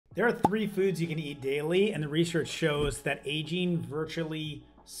There are 3 foods you can eat daily, and the research shows that aging virtually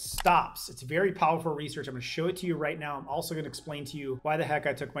stops. It's very powerful research. I'm going to show it to you right now. I'm also going to explain to you why the heck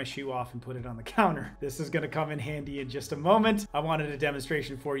I took my shoe off and put it on the counter. This is going to come in handy in just a moment. I wanted a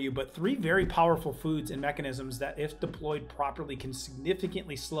demonstration for you, but 3 very powerful foods and mechanisms that, if deployed properly, can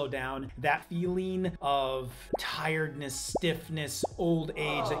significantly slow down that feeling of tiredness, stiffness, old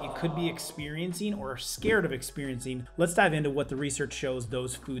age that you could be experiencing or are scared of experiencing. Let's dive into what the research shows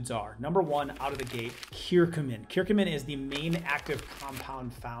those foods are. Number 1, out of the gate, curcumin. Curcumin is the main active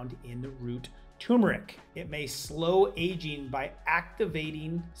compound found in the root turmeric. It may slow aging by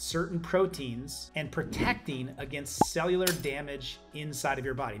activating certain proteins and protecting against cellular damage inside of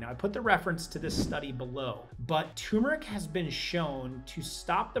your body. Now, I put the reference to this study below, but turmeric has been shown to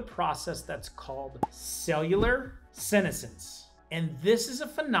stop the process that's called cellular senescence. And this is a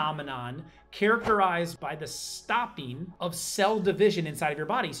phenomenon characterized by the stopping of cell division inside of your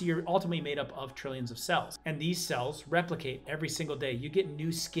body. So you're ultimately made up of trillions of cells. And these cells replicate every single day. You get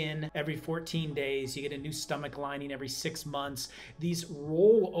new skin every 14 days. You get a new stomach lining every 6 months. These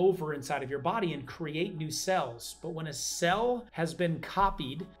roll over inside of your body and create new cells. But when a cell has been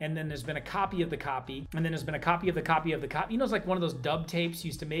copied, and then there's been a copy of the copy, and then there's been a copy of the copy of the copy, you know, it's like one of those dub tapes you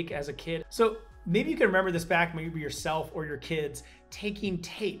used to make as a kid. So maybe you can remember this back, maybe yourself or your kids taking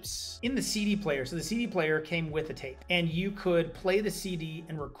tapes in the CD player. So the CD player came with a tape, and you could play the CD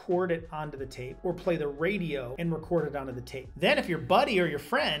and record it onto the tape, or play the radio and record it onto the tape. Then if your buddy or your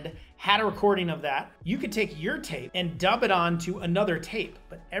friend had a recording of that, you could take your tape and dub it onto another tape.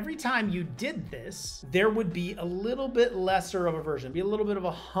 But every time you did this, there would be a little bit lesser of a version, be a little bit of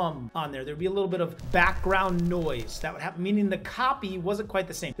a hum on there. There'd be a little bit of background noise that would happen, meaning the copy wasn't quite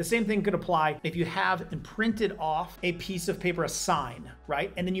the same. The same thing could apply if you have and printed off a piece of paper, a sign,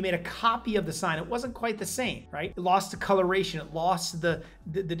 right? And then you made a copy of the sign. It wasn't quite the same, right? It lost the coloration. It lost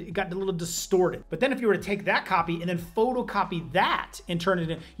it got a little distorted. But then if you were to take that copy and then photocopy that and turn it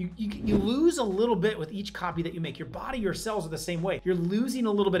in, you lose a little bit with each copy that you make. Your body, your cells are the same way. You're losing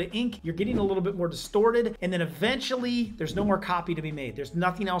a little bit of ink. You're getting a little bit more distorted. And then eventually there's no more copy to be made. There's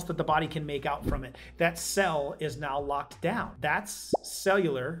nothing else that the body can make out from it. That cell is now locked down. That's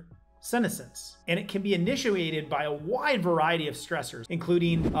cellular senescence. And it can be initiated by a wide variety of stressors,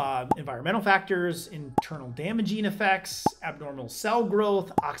 including environmental factors, internal damaging effects, abnormal cell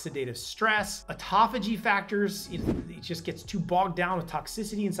growth, oxidative stress, autophagy factors. It just gets too bogged down with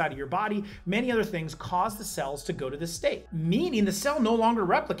toxicity inside of your body. Many other things cause the cells to go to this state, meaning the cell no longer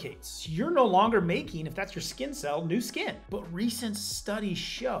replicates. You're no longer making, if that's your skin cell, new skin. But recent studies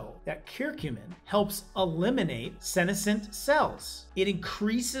show that curcumin helps eliminate senescent cells. It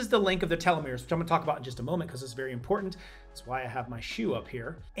increases the length of the telomeres, which I'm going to talk about in just a moment because it's very important. That's why I have my shoe up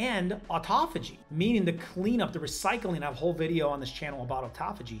here. And autophagy, meaning the cleanup, the recycling. I have a whole video on this channel about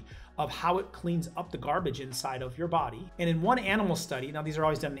autophagy, of how it cleans up the garbage inside of your body. And in one animal study, now these are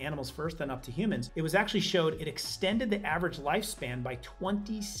always done in animals first, then up to humans, it was actually showed it extended the average lifespan by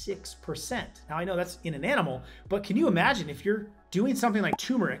 26%. Now I know that's in an animal, but can you imagine if you're doing something like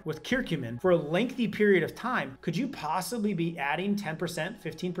turmeric with curcumin for a lengthy period of time, could you possibly be adding 10%,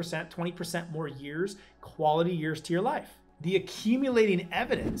 15%, 20% more years, quality years to your life? The accumulating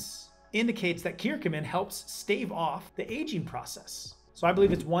evidence indicates that curcumin helps stave off the aging process. So I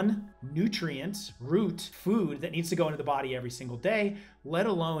believe it's one nutrient, root, food that needs to go into the body every single day, let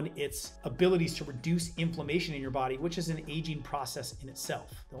alone its abilities to reduce inflammation in your body, which is an aging process in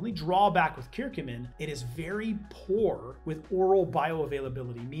itself. The only drawback with curcumin, it is very poor with oral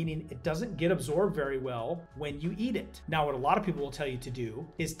bioavailability, meaning it doesn't get absorbed very well when you eat it. Now, what a lot of people will tell you to do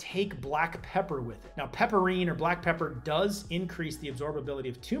is take black pepper with it. Now, pepperine or black pepper does increase the absorbability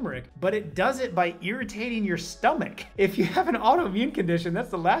of turmeric, but it does it by irritating your stomach. If you have an autoimmune condition, that's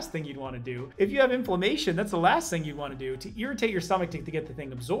the last thing you'd want to do. If you have inflammation, that's the last thing you'd want to do, to irritate your stomach to get the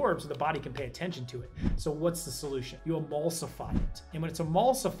thing absorbed so the body can pay attention to it. So what's the solution? You emulsify it. And when it's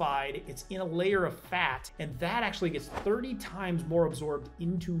emulsified, it's in a layer of fat, and that actually gets 30 times more absorbed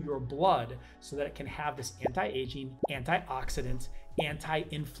into your blood so that it can have this anti-aging, antioxidant,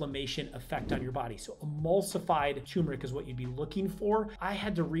 anti-inflammation effect on your body. So emulsified turmeric is what you'd be looking for. I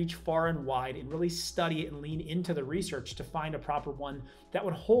had to reach far and wide and really study it and lean into the research to find a proper one that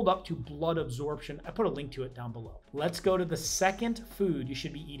would hold up to blood absorption. I put a link to it down below. Let's go to the second food you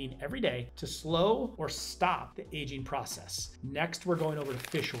should be eating every day to slow or stop the aging process. Next, we're going over to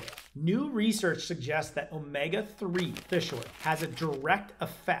fish oil. New research suggests that omega-3 fish oil has a direct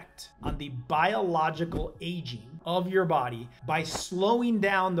effect on the biological aging of your body by slowing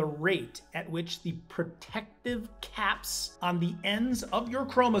down the rate at which the protective caps on the ends of your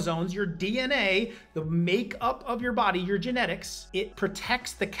chromosomes, your DNA, the makeup of your body, your genetics, it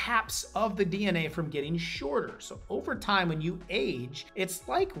protects the caps of the DNA from getting shorter. So over time, when you age, it's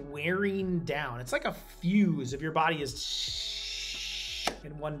like wearing down. It's like a fuse of your body is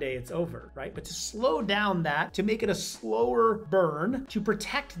and one day it's over, right? But to slow down that, to make it a slower burn, to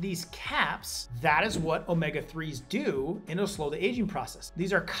protect these caps, that is what omega-3s do, and it'll slow the aging process.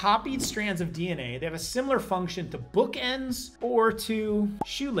 These are copied strands of DNA. They have a similar function to bookends or to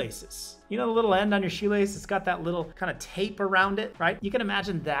shoelaces. You know the little end on your shoelace? It's got that little kind of tape around it, right? You can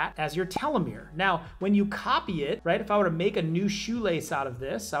imagine that as your telomere. Now, when you copy it, right? If I were to make a new shoelace out of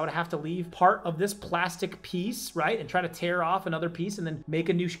this, I would have to leave part of this plastic piece, right? And try to tear off another piece and then make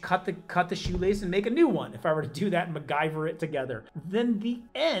a new, cut the shoelace and make a new one. If I were to do that and MacGyver it together, then the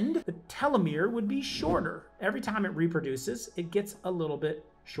end, the telomere would be shorter. Every time it reproduces, it gets a little bit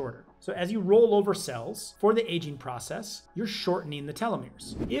shorter. So as you roll over cells for the aging process, you're shortening the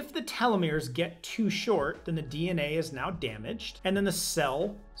telomeres. If the telomeres get too short, then the DNA is now damaged, and then the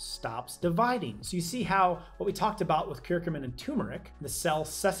cell stops dividing. So you see how what we talked about with curcumin and turmeric, the cell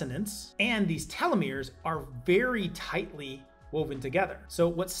senescence, and these telomeres are very tightly woven together. So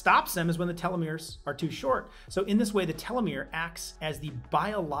what stops them is when the telomeres are too short. So in this way, the telomere acts as the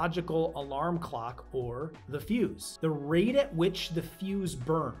biological alarm clock or the fuse. The rate at which the fuse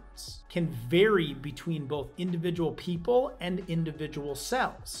burns can vary between both individual people and individual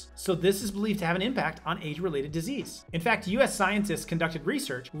cells. So this is believed to have an impact on age-related disease. In fact, US scientists conducted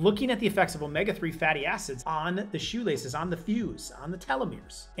research looking at the effects of omega-3 fatty acids on the shoelaces, on the fuse, on the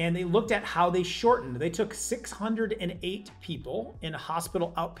telomeres. And they looked at how they shortened. They took 608 people in a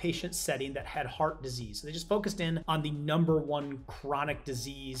hospital outpatient setting that had heart disease. So they just focused in on the #1 chronic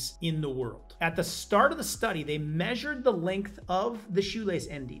disease in the world. At the start of the study, they measured the length of the shoelace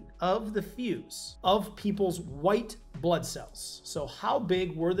ending, of the fuse, of people's white blood cells. So how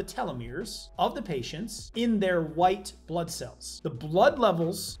big were the telomeres of the patients in their white blood cells? The blood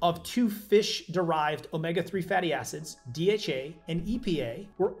levels of two fish-derived omega-3 fatty acids, DHA and EPA,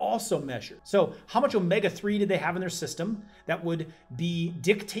 were also measured. So how much omega-3 did they have in their system that would be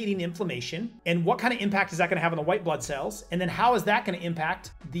dictating inflammation? And what kind of impact is that going to have on the white blood cells? And then how is that going to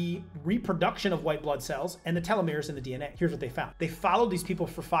impact the reproduction of white blood cells and the telomeres in the DNA? Here's what they found. They followed these people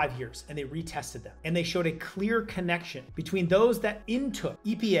for 5 years and they retested them. And they showed a clear connection between those that intook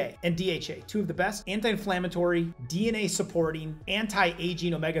EPA and DHA, two of the best anti-inflammatory, DNA-supporting,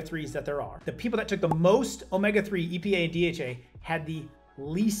 anti-aging omega-3s that there are. The people that took the most omega-3, EPA, and DHA had the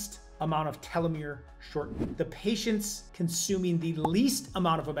least amount of telomere shortening. The patients consuming the least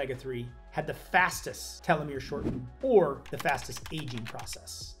amount of omega-3 had the fastest telomere shortening or the fastest aging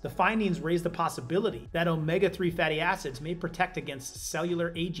process. The findings raise the possibility that omega-3 fatty acids may protect against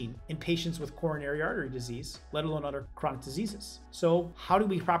cellular aging in patients with coronary artery disease, let alone other chronic diseases. So how do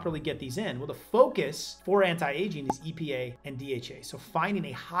we properly get these in? Well, the focus for anti-aging is EPA and DHA. So finding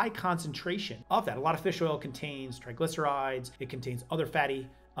a high concentration of that. A lot of fish oil contains triglycerides, it contains other fatty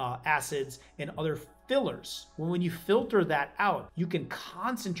acids and other fillers. When you filter that out, you can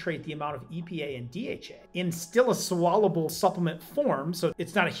concentrate the amount of EPA and DHA in still a swallowable supplement form. So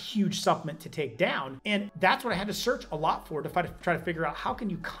it's not a huge supplement to take down. And that's what I had to search a lot for to try to figure out how can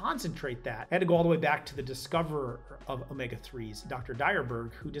you concentrate that. I had to go all the way back to the discoverer of omega-3s, Dr.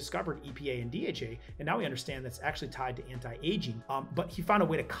 Dyerberg, who discovered EPA and DHA. And now we understand that's actually tied to anti-aging. But he found a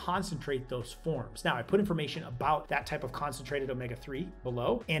way to concentrate those forms. Now I put information about that type of concentrated omega-3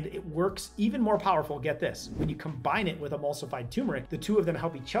 below, and it works even more powerful. Get this, when you combine it with emulsified turmeric, the two of them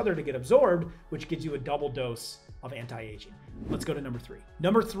help each other to get absorbed, which gives you a double dose of anti-aging. Let's go to number 3.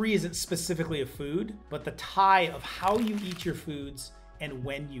 Number 3 isn't specifically a food, but the tie of how you eat your foods and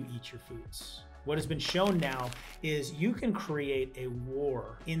when you eat your foods. What has been shown now is you can create a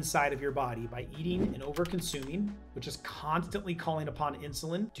war inside of your body by eating and over-consuming, which is constantly calling upon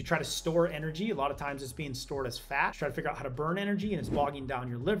insulin to try to store energy. A lot of times it's being stored as fat, to try to figure out how to burn energy, and it's bogging down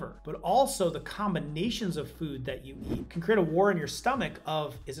your liver. But also the combinations of food that you eat can create a war in your stomach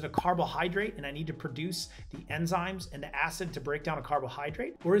of, is it a carbohydrate and I need to produce the enzymes and the acid to break down a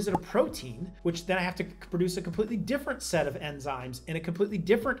carbohydrate? Or is it a protein, which then I have to produce a completely different set of enzymes and a completely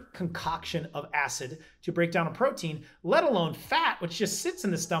different concoction of acid to break down a protein, let alone fat, which just sits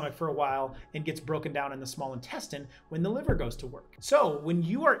in the stomach for a while and gets broken down in the small intestine when the liver goes to work. So when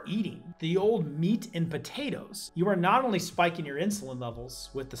you are eating the old meat and potatoes, you are not only spiking your insulin levels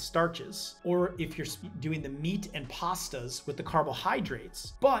with the starches, or if you're doing the meat and pastas with the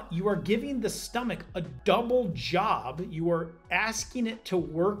carbohydrates, but you are giving the stomach a double job. You are asking it to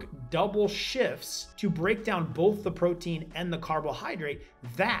work double shifts to break down both the protein and the carbohydrate.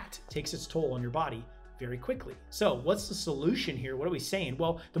 That takes its toll on your body very quickly. So what's the solution here? What are we saying?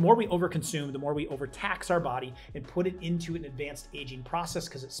 Well, the more we overconsume, the more we overtax our body and put it into an advanced aging process,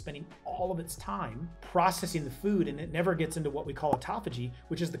 because it's spending all of its time processing the food, and it never gets into what we call autophagy,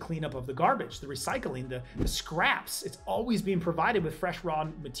 which is the cleanup of the garbage, the recycling, the scraps. It's always being provided with fresh raw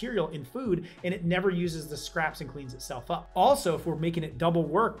material in food, and it never uses the scraps and cleans itself up. Also, if we're making it double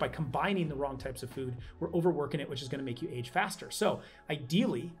work by combining the wrong types of food, we're overworking it, which is going to make you age faster. So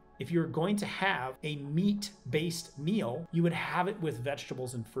ideally, if you're going to have a meat-based meal, you would have it with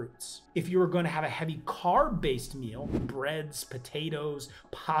vegetables and fruits. If you were going to have a heavy carb-based meal, breads, potatoes,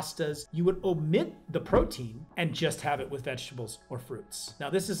 pastas, you would omit the protein and just have it with vegetables or fruits. Now,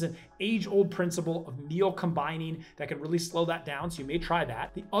 this is an age-old principle of meal combining that can really slow that down, so you may try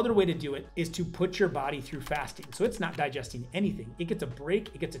that. The other way to do it is to put your body through fasting. So it's not digesting anything. It gets a break,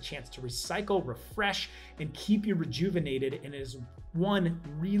 it gets a chance to recycle, refresh, and keep you rejuvenated, and it is one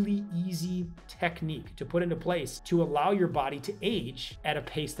really easy technique to put into place to allow your body to age at a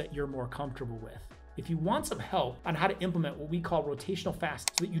pace that you're more comfortable with. If you want some help on how to implement what we call rotational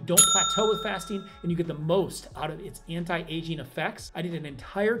fasting so that you don't plateau with fasting and you get the most out of its anti-aging effects, I did an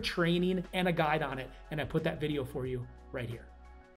entire training and a guide on it, and I put that video for you right here.